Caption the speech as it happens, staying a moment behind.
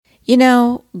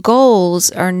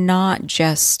Goals are not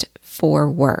just for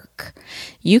work.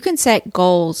 You can set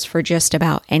goals for just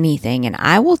about anything. And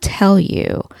I will tell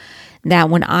you that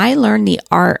when I learned the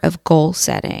art of goal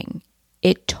setting,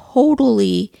 it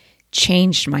totally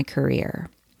changed my career.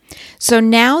 So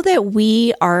now that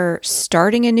we are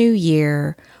starting a new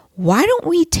year, why don't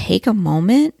we take a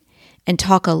moment and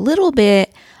talk a little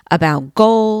bit about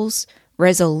goals,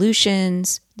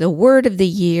 resolutions, the word of the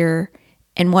year,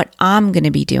 and what I'm going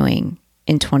to be doing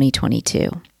in 2022.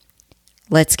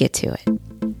 Let's get to it.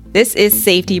 This is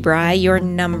Safety Bri, your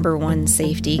number one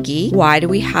safety geek. Why do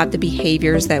we have the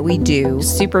behaviors that we do?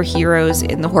 Superheroes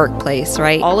in the workplace,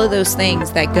 right? All of those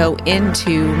things that go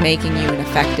into making you an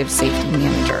effective safety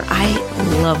manager. I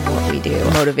love what we do.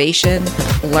 Motivation,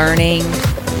 learning,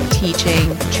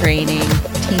 teaching, training,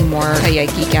 teamwork. I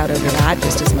geek out over that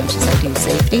just as much as I do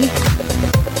safety.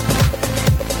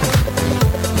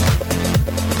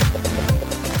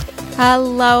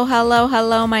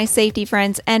 Hello, my safety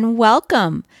friends, and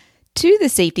welcome to the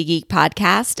Safety Geek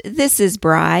Podcast. This is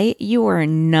Bri, your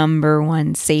number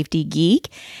one safety geek,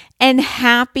 and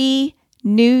happy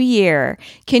New Year.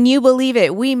 Can you believe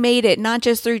it? We made it not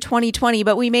just through 2020,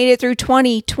 but we made it through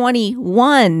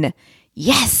 2021.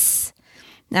 Yes!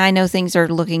 Now, I know things are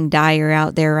looking dire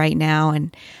out there right now,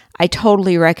 and I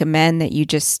totally recommend that you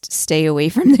just stay away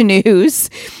from the news.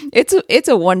 It's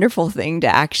a wonderful thing to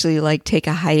actually take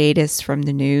a hiatus from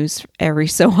the news every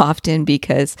so often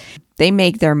because they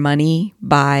make their money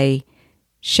by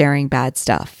sharing bad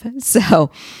stuff. So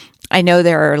I know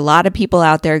there are a lot of people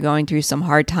out there going through some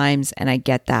hard times, and I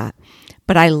get that.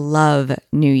 But I love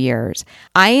New Year's.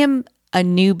 I am a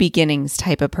new beginnings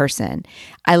type of person.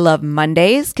 I love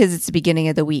Mondays because it's the beginning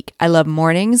of the week. I love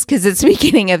mornings because it's the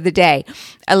beginning of the day.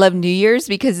 I love New Year's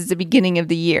because it's the beginning of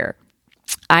the year.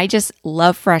 I just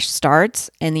love fresh starts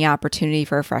and the opportunity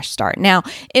for a fresh start. Now,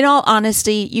 in all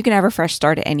honesty, you can have a fresh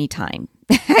start at any time.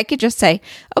 I could just say,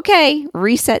 okay,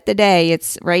 reset the day.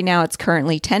 Right now it's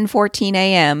currently 10:14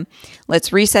 a.m.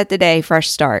 Let's reset the day, fresh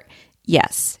start.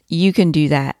 Yes, you can do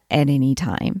that at any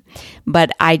time.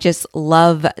 But I just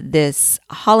love this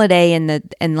holiday and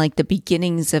the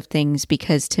beginnings of things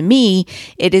because to me,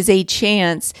 it is a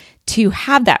chance to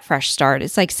have that fresh start.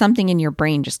 It's like something in your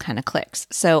brain just kind of clicks.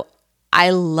 So I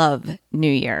love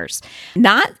New Year's.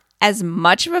 Not as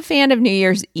much of a fan of New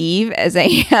Year's Eve as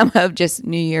I am of just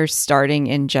New Year's starting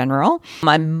in general.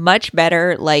 I'm much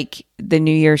better like the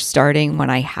New Year's starting when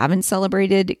I haven't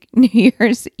celebrated New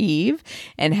Year's Eve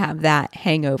and have that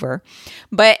hangover.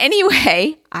 But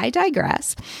anyway, I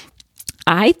digress.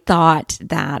 I thought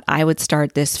that I would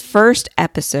start this first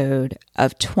episode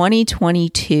of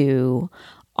 2022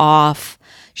 off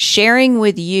sharing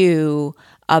with you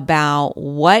about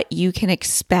what you can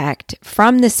expect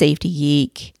from the Safety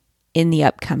Geek in the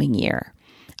upcoming year.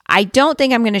 I don't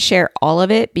think I'm going to share all of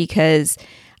it because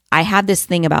I have this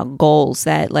thing about goals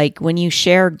that when you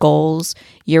share goals,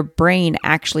 your brain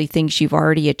actually thinks you've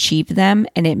already achieved them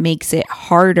and it makes it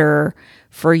harder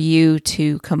for you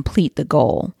to complete the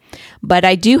goal. But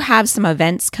I do have some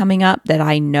events coming up that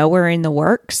I know are in the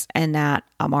works and that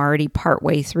I'm already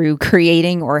partway through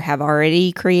creating or have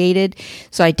already created.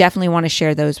 So I definitely want to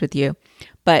share those with you.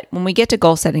 But when we get to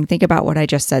goal setting, think about what I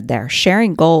just said there.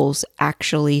 Sharing goals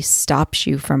actually stops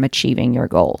you from achieving your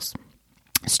goals.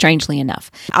 Strangely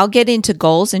enough. I'll get into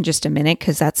goals in just a minute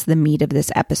because that's the meat of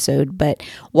this episode. But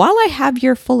while I have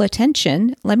your full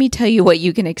attention, let me tell you what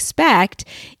you can expect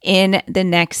in the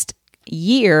next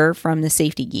year from the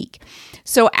Safety Geek.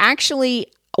 So actually,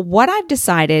 what I've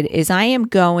decided is I am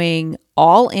going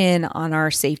all in on our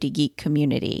Safety Geek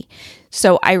community.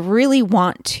 So I really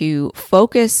want to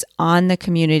focus on the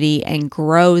community and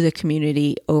grow the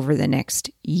community over the next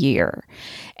year.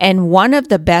 And one of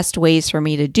the best ways for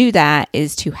me to do that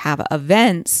is to have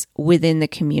events within the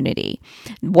community.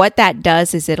 What that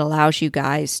does is it allows you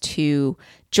guys to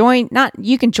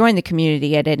you can join the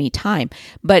community at any time,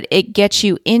 but it gets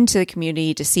you into the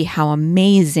community to see how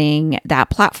amazing that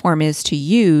platform is to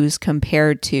use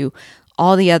compared to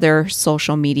all the other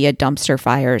social media dumpster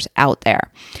fires out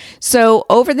there. So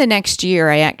over the next year,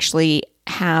 I actually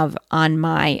have on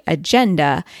my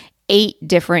agenda 8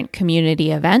 different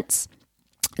community events.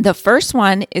 The first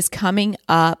one is coming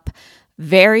up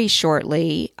very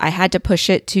shortly. I had to push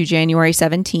it to January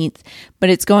 17th, but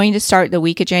it's going to start the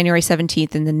week of January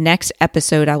 17th. In the next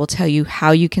episode, I will tell you how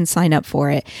you can sign up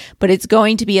for it. But it's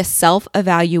going to be a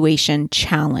self-evaluation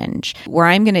challenge where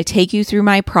I'm going to take you through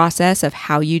my process of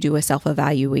how you do a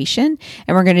self-evaluation,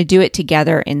 and we're going to do it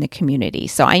together in the community.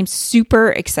 So I'm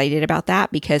super excited about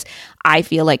that because I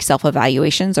feel like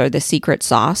self-evaluations are the secret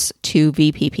sauce to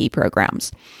VPP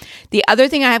programs. The other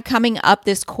thing I have coming up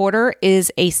this quarter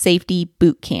is a safety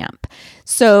boot camp.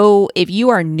 So if you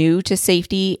are new to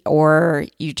safety or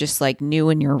you just like new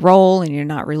in your role and you're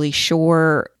not really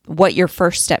sure what your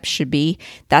first steps should be,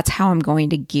 that's how I'm going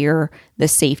to gear the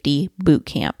safety boot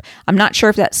camp. I'm not sure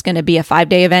if that's going to be a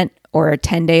 5-day event or a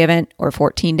 10-day event or a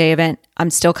 14-day event. I'm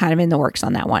still kind of in the works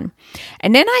on that one.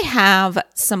 And then I have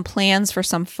some plans for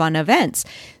some fun events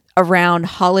around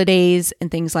holidays and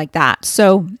things like that.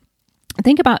 So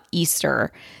think about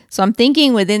Easter. So I'm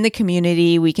thinking within the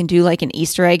community, we can do like an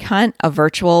Easter egg hunt, a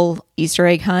virtual Easter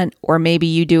egg hunt, or maybe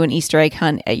you do an Easter egg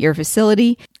hunt at your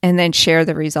facility and then share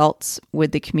the results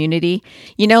with the community.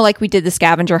 You know, like we did the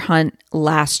scavenger hunt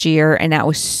last year and that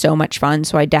was so much fun.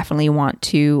 So I definitely want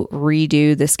to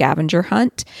redo the scavenger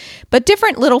hunt, but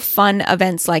different little fun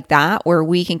events like that where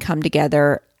we can come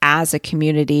together as a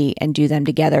community and do them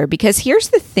together. Because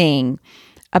here's the thing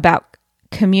about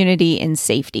community and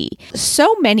safety.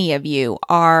 So many of you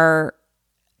are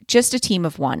just a team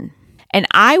of one. And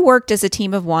I worked as a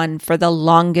team of one for the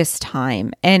longest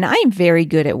time. And I'm very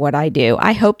good at what I do.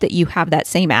 I hope that you have that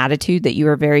same attitude that you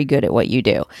are very good at what you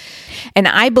do. And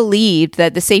I believed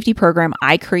that the safety program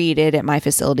I created at my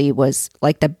facility was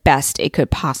like the best it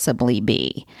could possibly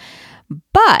be.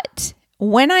 But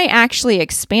when I actually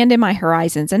expanded my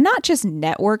horizons and not just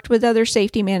networked with other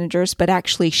safety managers, but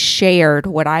actually shared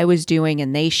what I was doing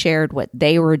and they shared what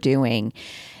they were doing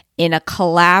in a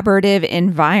collaborative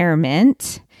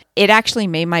environment, it actually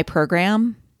made my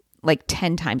program like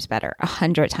 10 times better,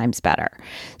 100 times better.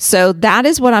 So that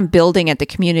is what I'm building at the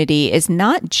community, is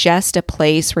not just a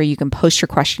place where you can post your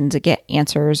questions and get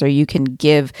answers or you can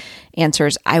give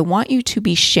answers. I want you to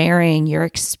be sharing your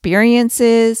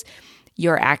experiences,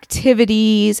 your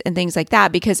activities and things like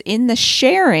that, because in the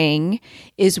sharing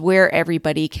is where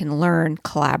everybody can learn,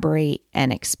 collaborate,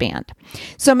 and expand.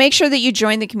 So make sure that you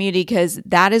join the community because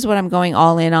that is what I'm going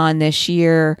all in on this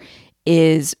year,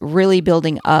 is really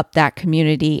building up that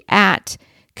community at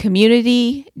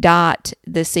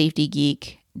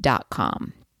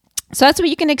community.thesafetygeek.com. So that's what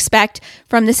you can expect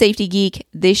from the Safety Geek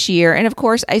this year. And of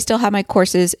course, I still have my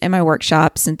courses and my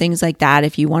workshops and things like that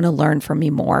if you want to learn from me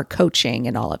more, coaching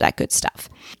and all of that good stuff.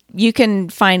 You can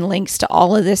find links to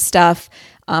all of this stuff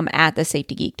at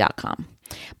thesafetygeek.com.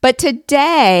 But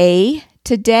today,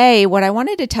 what I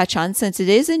wanted to touch on, since it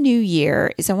is a new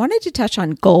year, is I wanted to touch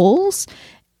on goals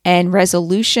and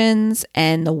resolutions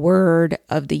and the word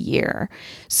of the year.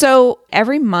 So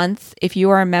every month, if you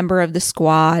are a member of the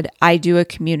squad, I do a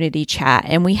community chat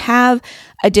and we have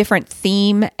a different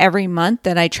theme every month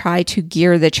that I try to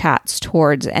gear the chats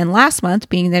towards. And last month,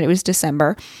 being that it was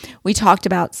December, we talked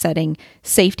about setting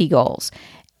safety goals.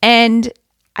 And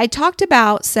I talked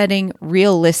about setting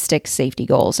realistic safety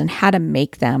goals and how to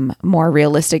make them more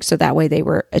realistic so that way they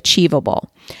were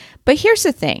achievable. But here's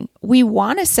the thing. We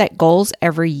want to set goals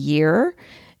every year,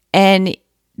 and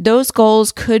those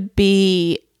goals could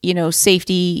be,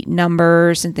 safety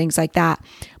numbers and things like that.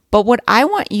 But what I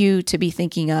want you to be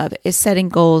thinking of is setting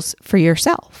goals for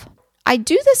yourself. I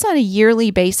do this on a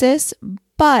yearly basis,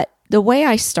 but the way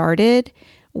I started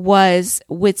was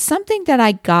with something that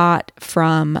I got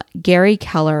from Gary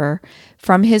Keller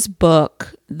from his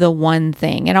book, The One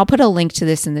Thing. And I'll put a link to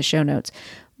this in the show notes.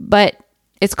 But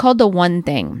it's called The One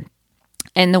Thing.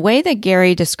 And the way that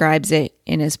Gary describes it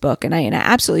in his book, and I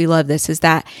absolutely love this, is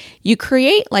that you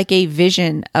create like a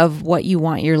vision of what you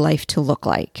want your life to look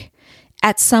like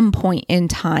at some point in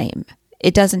time.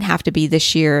 It doesn't have to be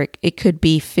this year. It could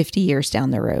be 50 years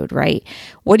down the road, right?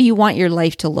 What do you want your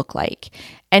life to look like?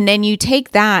 And then you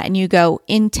take that and you go,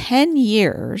 in 10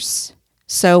 years,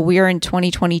 so we are in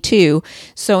 2022.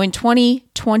 So in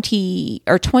 2020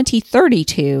 or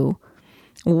 2032,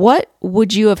 what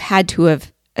would you have had to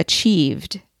have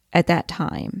achieved at that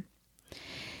time?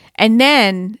 And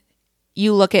then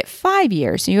you look at 5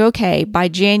 years and you go, okay, by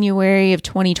January of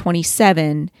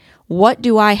 2027, what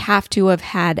do I have to have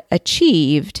had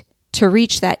achieved to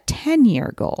reach that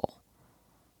 10-year goal?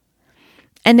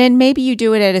 And then maybe you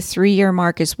do it at a 3-year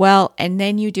mark as well. And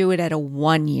then you do it at a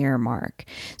 1-year mark.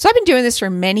 So I've been doing this for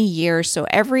many years. So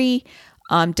every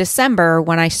December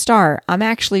when I start, I'm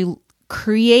actually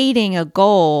creating a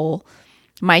goal.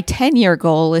 My 10-year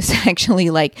goal is actually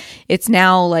it's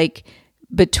now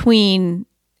between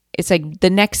it's like the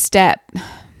next step.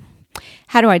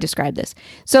 How do I describe this?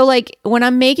 So like when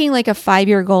I'm making like a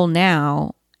 5-year goal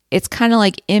now, it's kind of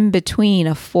like in between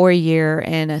a 4-year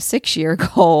and a 6-year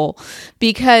goal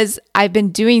because I've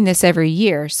been doing this every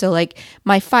year. So like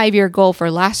my 5-year goal for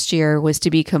last year was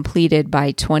to be completed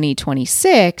by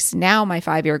 2026. Now my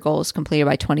 5-year goal is completed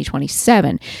by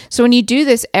 2027. So when you do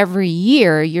this every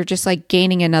year, you're just like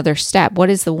gaining another step. What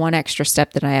is the one extra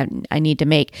step that I need to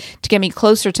make to get me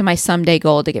closer to my someday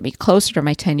goal, to get me closer to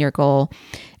my 10-year goal,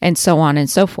 and so on and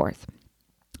so forth.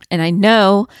 And I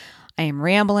know I am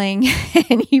rambling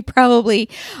and you probably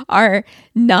are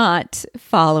not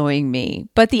following me.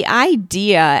 But the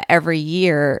idea every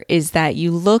year is that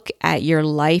you look at your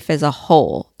life as a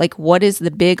whole. Like, what is the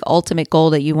big ultimate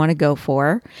goal that you want to go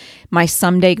for? My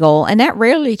someday goal. And that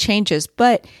rarely changes.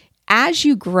 But as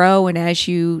you grow and as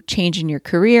you change in your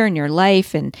career and your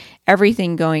life and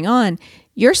everything going on,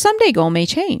 your someday goal may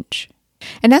change.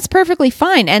 And that's perfectly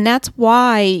fine. And that's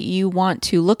why you want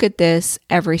to look at this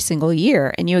every single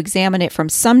year and you examine it from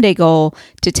someday goal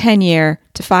to 10-year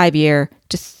to 5-year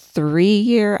to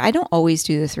 3-year. I don't always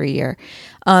do the 3-year,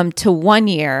 to 1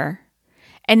 year.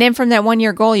 And then from that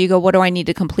 1-year goal, you go, what do I need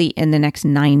to complete in the next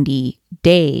 90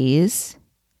 days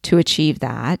to achieve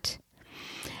that?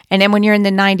 And then when you're in the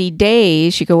 90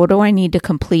 days, you go, what do I need to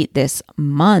complete this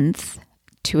month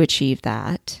to achieve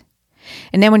that?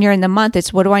 And then when you're in the month,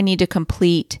 it's what do I need to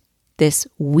complete this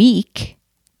week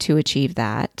to achieve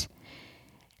that?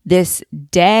 This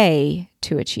day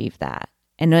to achieve that.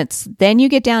 And then you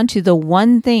get down to the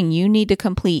one thing you need to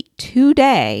complete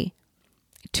today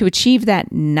to achieve that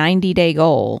 90-day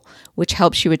goal, which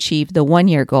helps you achieve the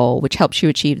 1-year goal, which helps you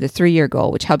achieve the 3-year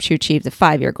goal, which helps you achieve the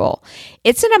 5-year goal.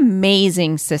 It's an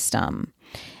amazing system.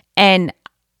 And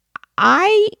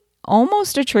I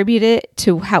almost attribute it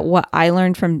to what I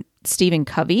learned from Stephen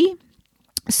Covey.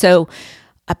 So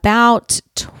about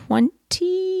 20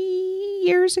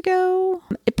 years ago,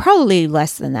 probably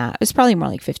less than that. It was probably more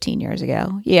like 15 years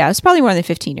ago. Yeah, it was probably more than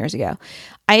 15 years ago.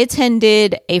 I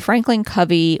attended a Franklin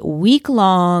Covey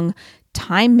week-long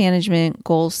time management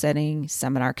goal setting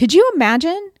seminar. Could you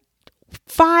imagine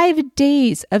 5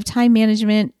 days of time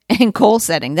management and goal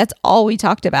setting? That's all we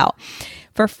talked about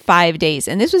for 5 days.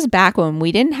 And this was back when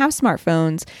we didn't have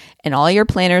smartphones and all your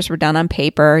planners were done on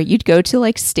paper. You'd go to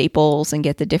like Staples and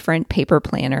get the different paper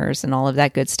planners and all of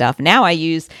that good stuff. Now I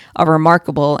use a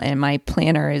Remarkable and my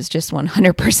planner is just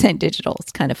 100% digital.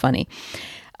 It's kind of funny.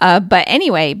 But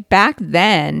anyway, back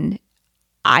then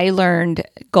I learned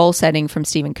goal setting from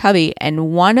Stephen Covey.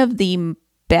 And one of the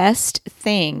best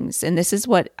things, and this is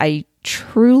what I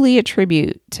truly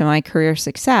attribute to my career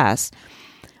success,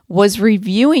 was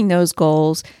reviewing those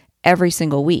goals every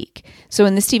single week. So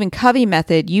in the Stephen Covey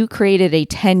method, you created a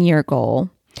 10-year goal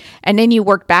and then you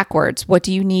work backwards. What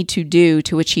do you need to do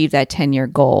to achieve that 10-year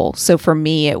goal? So for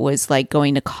me, it was like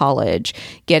going to college,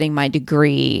 getting my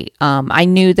degree. I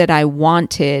knew that I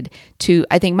wanted to,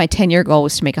 I think my 10-year goal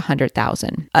was to make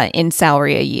 $100,000 in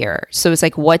salary a year. So it's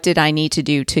like, what did I need to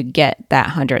do to get that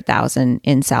 $100,000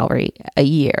 in salary a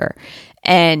year?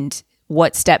 And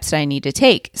what steps did I need to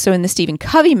take? So in the Stephen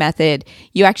Covey method,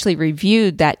 you actually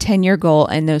reviewed that 10-year goal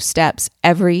and those steps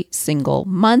every single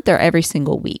month or every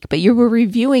single week, but you were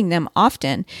reviewing them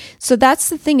often. So that's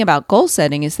the thing about goal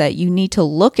setting, is that you need to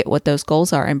look at what those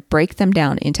goals are and break them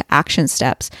down into action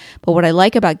steps. But what I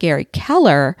like about Gary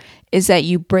Keller is that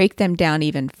you break them down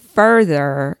even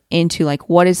further into like,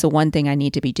 what is the one thing I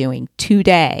need to be doing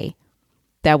today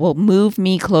that will move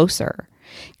me closer?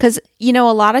 Because, you know,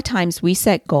 a lot of times we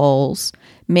set goals,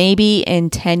 maybe in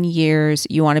 10 years,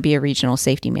 you want to be a regional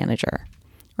safety manager,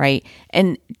 right?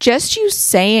 And just you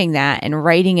saying that and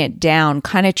writing it down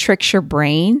kind of tricks your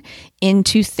brain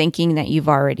into thinking that you've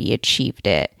already achieved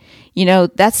it. You know,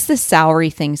 that's the salary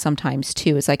thing sometimes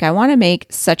too. It's like, I want to make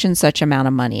such and such amount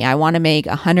of money. I want to make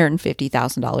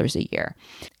 $150,000 a year.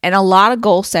 And a lot of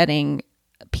goal setting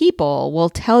people will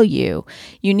tell you,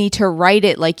 you need to write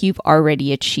it like you've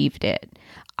already achieved it.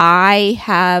 I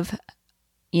have,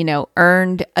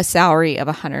 earned a salary of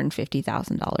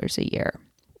 $150,000 a year.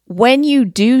 When you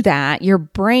do that, your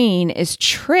brain is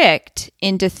tricked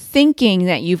into thinking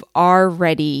that you've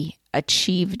already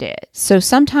achieved it. So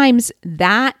sometimes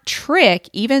that trick,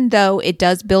 even though it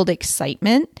does build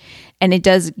excitement and it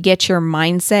does get your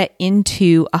mindset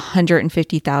into a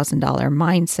 $150,000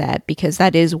 mindset, because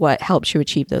that is what helps you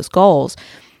achieve those goals.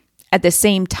 At the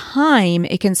same time,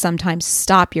 it can sometimes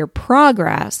stop your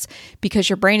progress because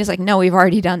your brain is like, no, we've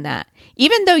already done that.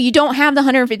 Even though you don't have the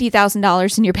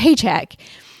 $150,000 in your paycheck,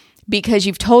 because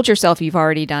you've told yourself you've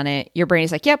already done it. Your brain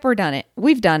is like, yep, we're done it.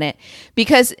 We've done it.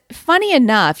 Because funny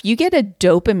enough, you get a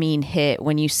dopamine hit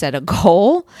when you set a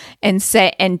goal and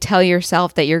tell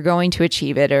yourself that you're going to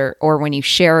achieve it, or when you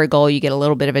share a goal, you get a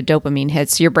little bit of a dopamine hit.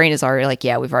 So your brain is already like,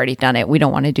 yeah, we've already done it. We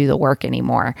don't want to do the work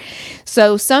anymore.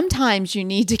 So sometimes you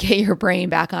need to get your brain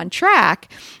back on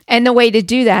track. And the way to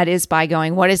do that is by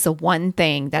going, what is the one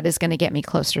thing that is going to get me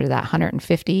closer to that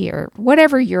 150 or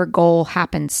whatever your goal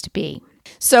happens to be?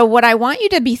 So what I want you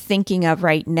to be thinking of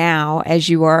right now as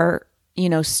you are,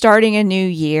 starting a new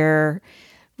year,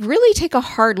 really take a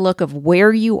hard look of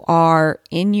where you are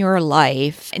in your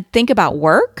life and think about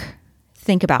work,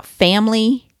 think about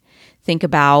family, think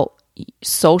about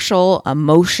social,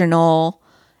 emotional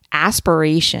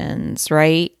aspirations,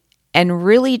 right? And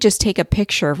really just take a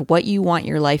picture of what you want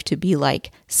your life to be like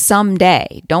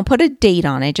someday. Don't put a date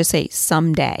on it, just say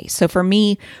someday. So for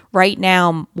me, right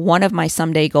now, one of my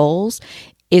someday goals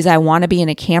is I want to be in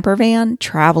a camper van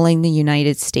traveling the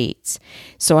United States.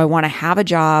 So I want to have a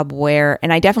job where,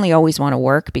 and I definitely always want to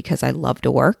work because I love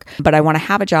to work, but I want to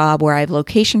have a job where I have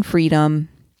location freedom.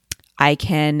 I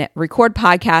can record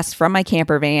podcasts from my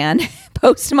camper van,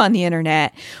 post them on the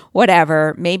internet,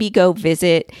 whatever, maybe go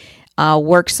visit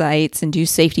work sites and do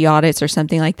safety audits or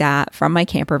something like that from my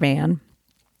camper van.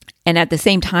 And at the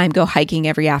same time, go hiking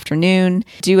every afternoon,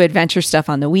 do adventure stuff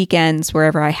on the weekends,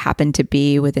 wherever I happen to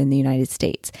be within the United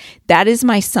States. That is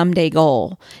my someday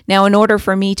goal. Now, in order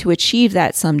for me to achieve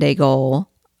that someday goal,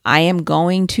 I am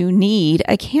going to need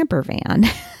a camper van.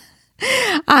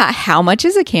 How much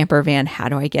is a camper van? How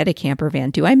do I get a camper van?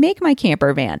 Do I make my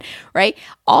camper van? Right?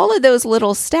 All of those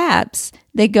little steps,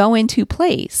 they go into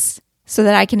place so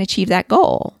that I can achieve that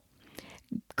goal.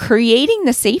 Creating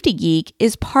the Safety Geek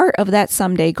is part of that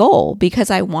someday goal because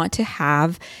I want to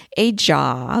have a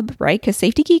job, right? Because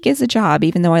Safety Geek is a job,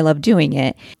 even though I love doing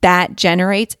it, that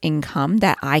generates income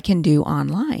that I can do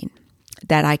online,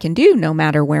 that I can do no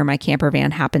matter where my camper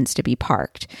van happens to be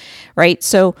parked, right?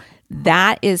 So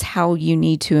that is how you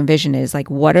need to envision it, is like,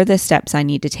 what are the steps I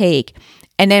need to take?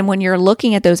 And then when you're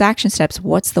looking at those action steps,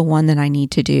 what's the one that I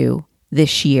need to do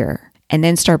this year? And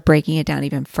then start breaking it down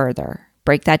even further.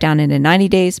 Break that down into 90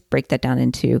 days, break that down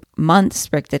into months,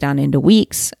 break that down into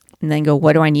weeks, and then go,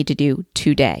 what do I need to do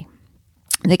today?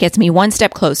 That gets me one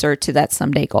step closer to that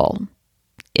someday goal.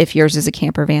 If yours is a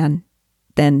camper van,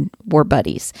 then we're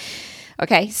buddies.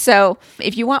 Okay, so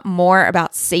if you want more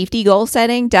about safety goal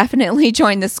setting, definitely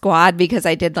join the squad because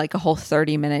I did like a whole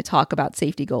 30-minute talk about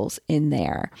safety goals in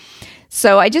there.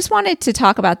 So I just wanted to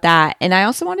talk about that. And I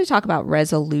also want to talk about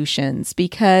resolutions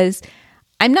because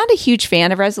I'm not a huge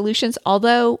fan of resolutions,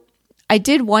 although I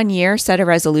did one year set a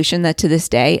resolution that to this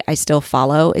day I still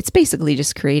follow. It's basically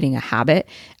just creating a habit.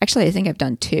 Actually, I think I've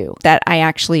done 2 that I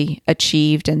actually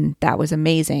achieved, and that was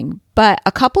amazing. But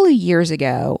a couple of years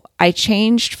ago, I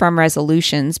changed from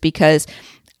resolutions because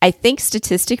I think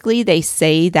statistically they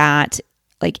say that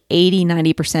like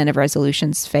 80-90% of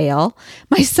resolutions fail.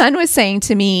 My son was saying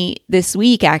to me this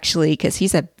week, actually, because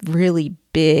he's a really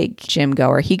big gym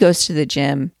goer. He goes to the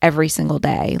gym every single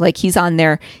day. Like he's on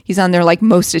their like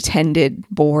most attended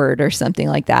board or something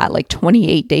like that, like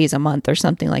 28 days a month or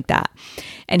something like that.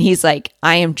 And he's like,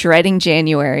 I am dreading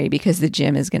January because the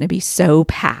gym is going to be so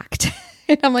packed.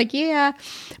 And I'm like, yeah,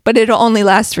 but it'll only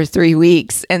last for 3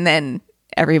 weeks. And then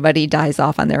everybody dies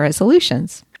off on their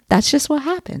resolutions. That's just what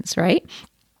happens, right?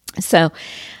 So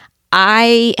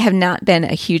I have not been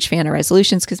a huge fan of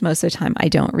resolutions because most of the time I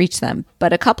don't reach them.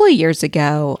 But a couple of years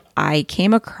ago, I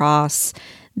came across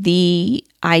the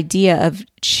idea of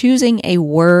choosing a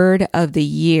word of the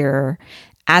year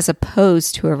as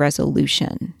opposed to a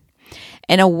resolution.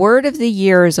 And a word of the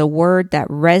year is a word that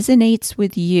resonates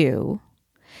with you,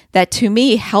 that to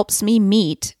me helps me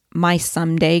meet my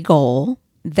someday goal,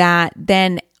 that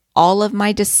then all of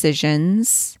my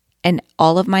decisions and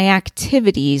all of my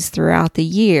activities throughout the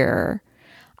year,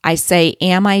 I say,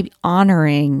 am I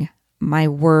honoring my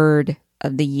word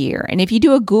of the year? And if you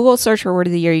do a Google search for word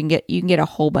of the year, you can get a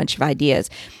whole bunch of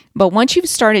ideas. But once you've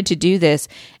started to do this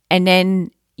and then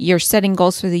you're setting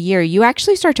goals for the year, you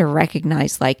actually start to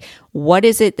recognize like, what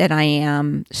is it that I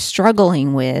am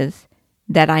struggling with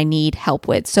that I need help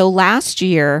with? So last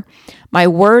year, my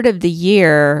word of the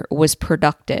year was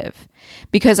productive,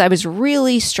 because I was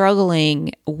really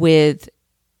struggling with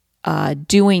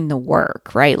doing the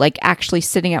work, right? Like actually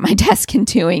sitting at my desk and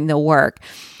doing the work.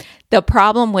 The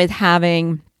problem with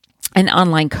having an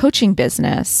online coaching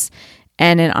business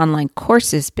and an online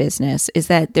courses business is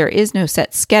that there is no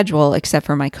set schedule except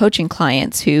for my coaching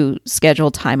clients who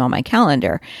schedule time on my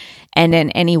calendar. And then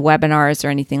any webinars or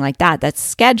anything like that that's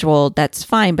scheduled, that's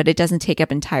fine, but it doesn't take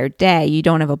up entire day. You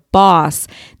don't have a boss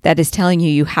that is telling you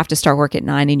you have to start work at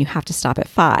 9 and you have to stop at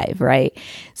 5, right?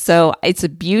 So it's a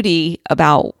beauty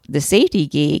about the Safety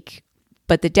Geek,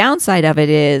 but the downside of it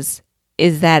is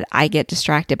that I get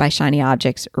distracted by shiny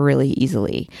objects really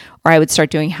easily. Or I would start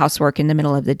doing housework in the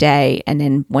middle of the day, and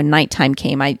then when nighttime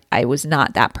came, I was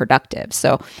not that productive.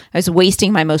 So I was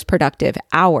wasting my most productive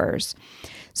hours.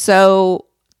 So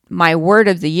my word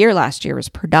of the year last year was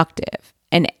productive.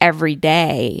 And every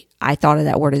day I thought of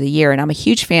that word of the year. And I'm a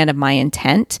huge fan of My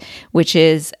Intent, which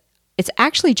is, it's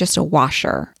actually just a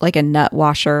washer, like a nut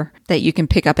washer that you can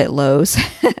pick up at Lowe's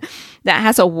that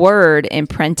has a word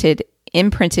imprinted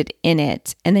in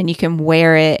it, and then you can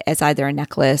wear it as either a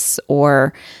necklace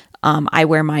or I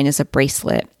wear mine as a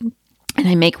bracelet, and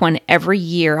I make one every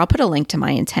year. I'll put a link to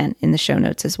My Intent in the show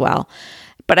notes as well,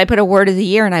 but I put a word of the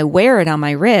year and I wear it on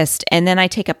my wrist, and then I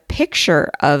take a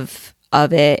picture of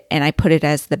it and I put it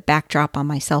as the backdrop on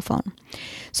my cell phone.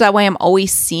 So that way I'm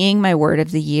always seeing my word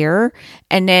of the year,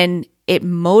 and then it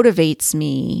motivates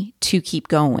me to keep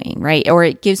going, right? Or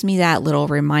it gives me that little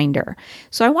reminder.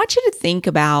 So I want you to think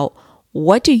about,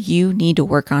 what do you need to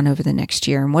work on over the next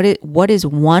year? And what is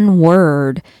one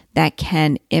word that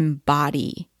can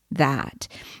embody that?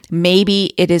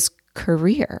 Maybe it is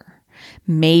career.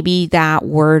 Maybe that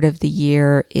word of the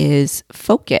year is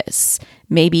focus.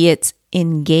 Maybe it's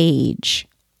engage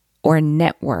or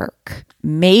network.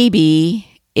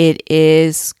 Maybe it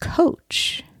is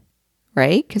coach,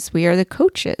 right? Because we are the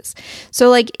coaches. So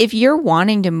like if you're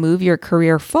wanting to move your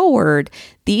career forward,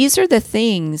 these are the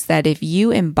things that if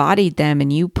you embodied them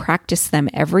and you practice them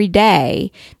every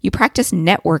day, you practice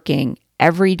networking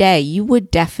every day, you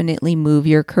would definitely move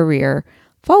your career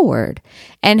forward.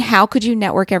 And how could you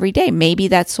network every day? Maybe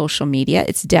that's social media.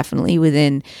 It's definitely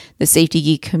within the Safety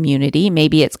Geek community.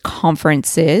 Maybe it's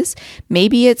conferences.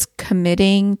 Maybe it's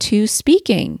committing to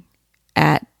speaking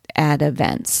at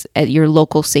events at your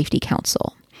local safety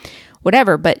council,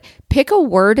 whatever, but pick a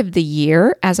word of the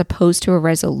year as opposed to a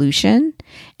resolution.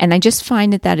 And I just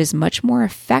find that is much more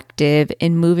effective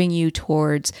in moving you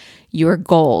towards your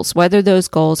goals, whether those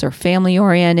goals are family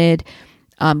oriented,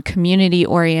 community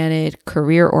oriented,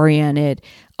 career oriented.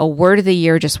 A word of the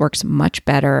year just works much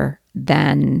better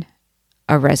than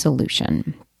a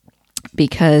resolution,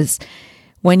 because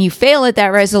when you fail at that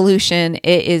resolution,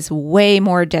 it is way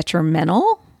more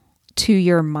detrimental to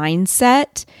your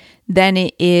mindset than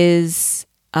it is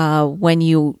when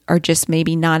you are just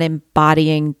maybe not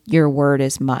embodying your word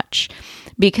as much.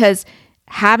 Because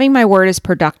having my word as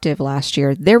productive last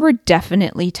year, there were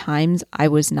definitely times I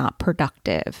was not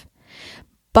productive.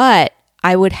 But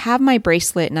I would have my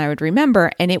bracelet and I would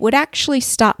remember, and it would actually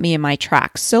stop me in my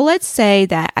tracks. So let's say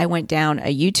that I went down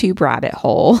a YouTube rabbit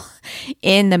hole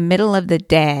in the middle of the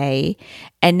day,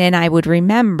 and then I would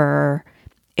remember,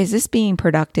 is this being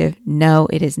productive? No,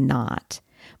 it is not.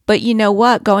 But you know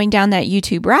what? Going down that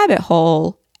YouTube rabbit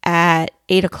hole at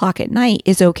 8 o'clock at night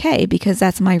is okay, because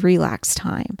that's my relax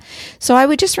time. So I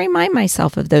would just remind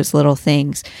myself of those little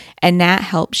things, and that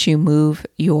helps you move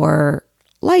your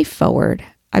life forward.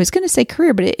 I was going to say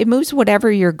career, but it moves whatever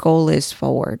your goal is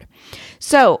forward.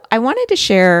 So I wanted to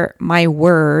share my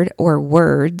word or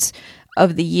words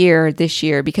of the year this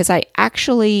year, because I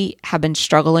actually have been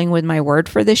struggling with my word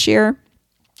for this year,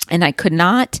 and I could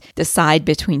not decide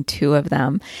between two of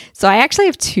them. So I actually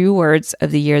have two words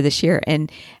of the year this year,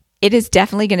 and it is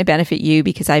definitely going to benefit you,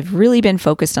 because I've really been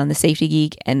focused on the Safety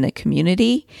Geek and the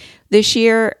community this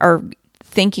year, or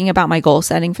thinking about my goal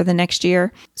setting for the next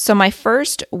year. So my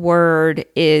first word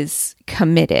is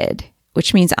committed,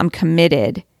 which means I'm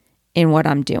committed in what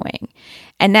I'm doing.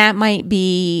 And that might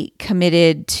be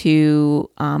committed to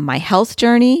my health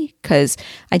journey, because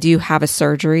I do have a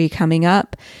surgery coming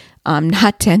up.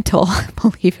 Not dental,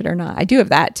 believe it or not. I do have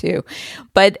that too.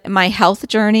 But my health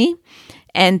journey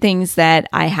and things that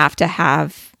I have to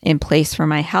have in place for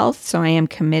my health. So I am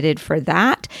committed for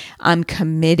that. I'm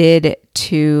committed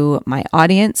to my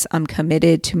audience. I'm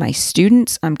committed to my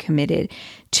students. I'm committed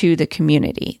to the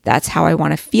community. That's how I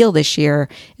want to feel this year.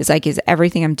 Is like, is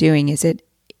everything I'm doing,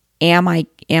 am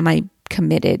I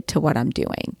committed to what I'm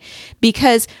doing?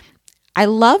 Because I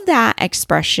love that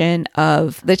expression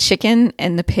of the chicken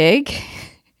and the pig,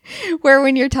 where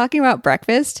when you're talking about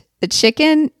breakfast, the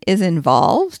chicken is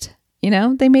involved. You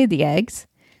know, they made the eggs,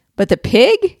 but the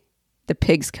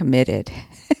pig's committed.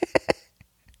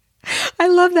 I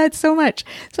love that so much.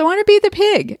 So I want to be the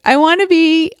pig. I want to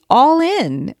be all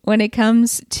in when it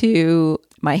comes to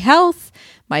my health,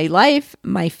 my life,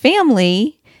 my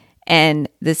family, and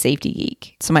the Safety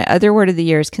Geek. So my other word of the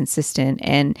year is consistent.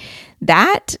 And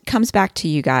that comes back to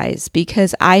you guys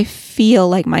because I feel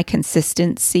like my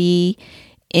consistency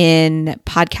in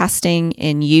podcasting,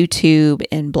 in YouTube,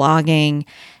 in blogging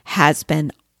has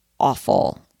been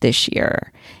awful this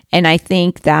year. And I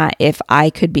think that if I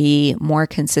could be more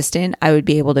consistent, I would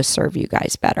be able to serve you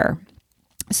guys better.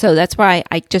 So that's why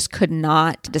I just could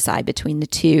not decide between the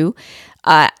two.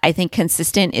 I think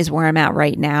consistent is where I'm at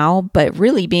right now, but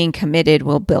really being committed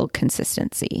will build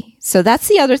consistency. So that's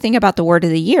the other thing about the word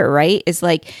of the year, right? Is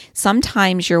like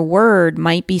sometimes your word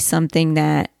might be something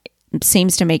that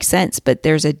seems to make sense, but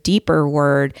there's a deeper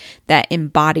word that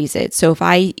embodies it. So if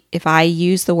I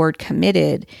use the word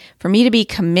committed, for me to be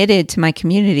committed to my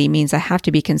community means I have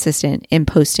to be consistent in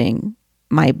posting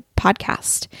my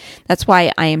podcast. That's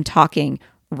why I am talking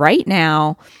right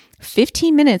now,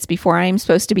 15 minutes before I am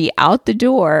supposed to be out the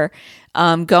door,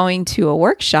 going to a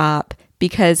workshop,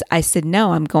 because I said,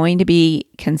 no, I'm going to be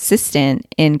consistent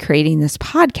in creating this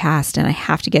podcast and I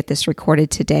have to get this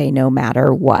recorded today no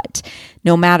matter what.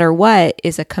 No matter what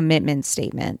is a commitment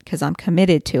statement because I'm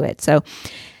committed to it. So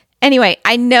anyway,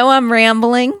 I know I'm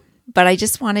rambling, but I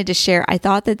just wanted to share. I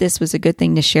thought that this was a good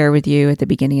thing to share with you at the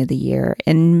beginning of the year.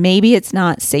 And maybe it's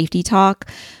not safety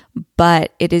talk,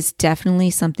 but it is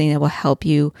definitely something that will help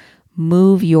you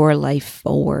move your life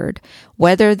forward,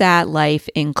 whether that life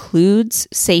includes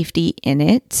safety in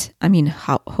it. I mean,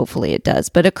 hopefully it does,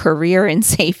 but a career in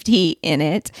safety in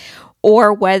it,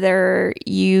 or whether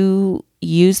you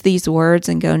use these words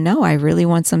and go, no, I really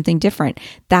want something different.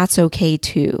 That's okay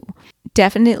too.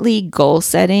 Definitely goal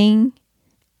setting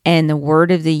and the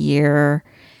word of the year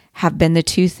have been the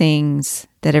two things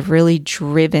that have really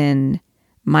driven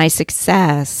my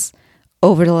success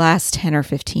over the last 10 or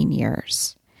 15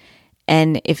 years.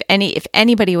 And if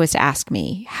anybody was to ask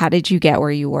me, how did you get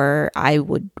where you were? I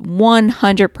would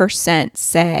 100%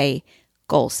 say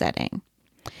goal setting.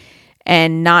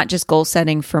 And not just goal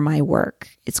setting for my work,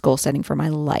 it's goal setting for my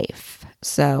life.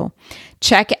 So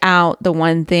check out The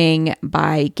One Thing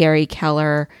by Gary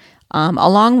Keller.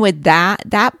 Along with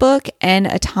that book and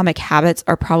Atomic Habits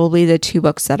are probably the two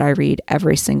books that I read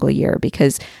every single year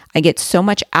because I get so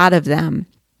much out of them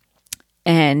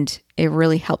and it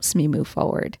really helps me move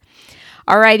forward.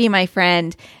 Alrighty, my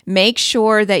friend, make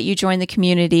sure that you join the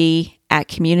community at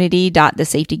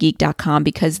community.thesafetygeek.com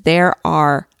because there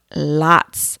are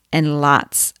lots and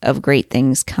lots of great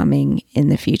things coming in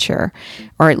the future,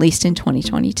 or at least in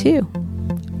 2022.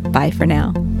 Bye for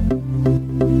now.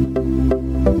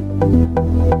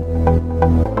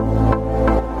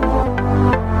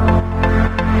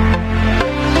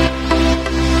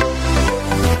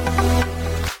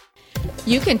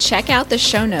 You can check out the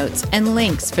show notes and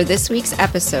links for this week's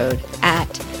episode at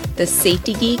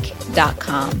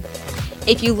thesafetygeek.com.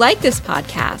 If you like this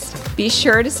podcast, be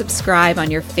sure to subscribe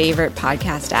on your favorite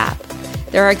podcast app.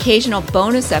 There are occasional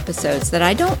bonus episodes that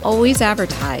I don't always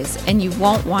advertise, and you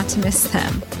won't want to miss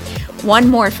them. One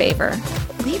more favor,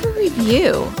 leave a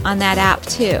review on that app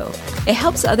too. It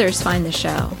helps others find the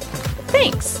show.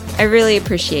 Thanks. I really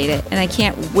appreciate it, and I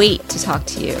can't wait to talk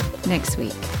to you next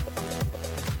week.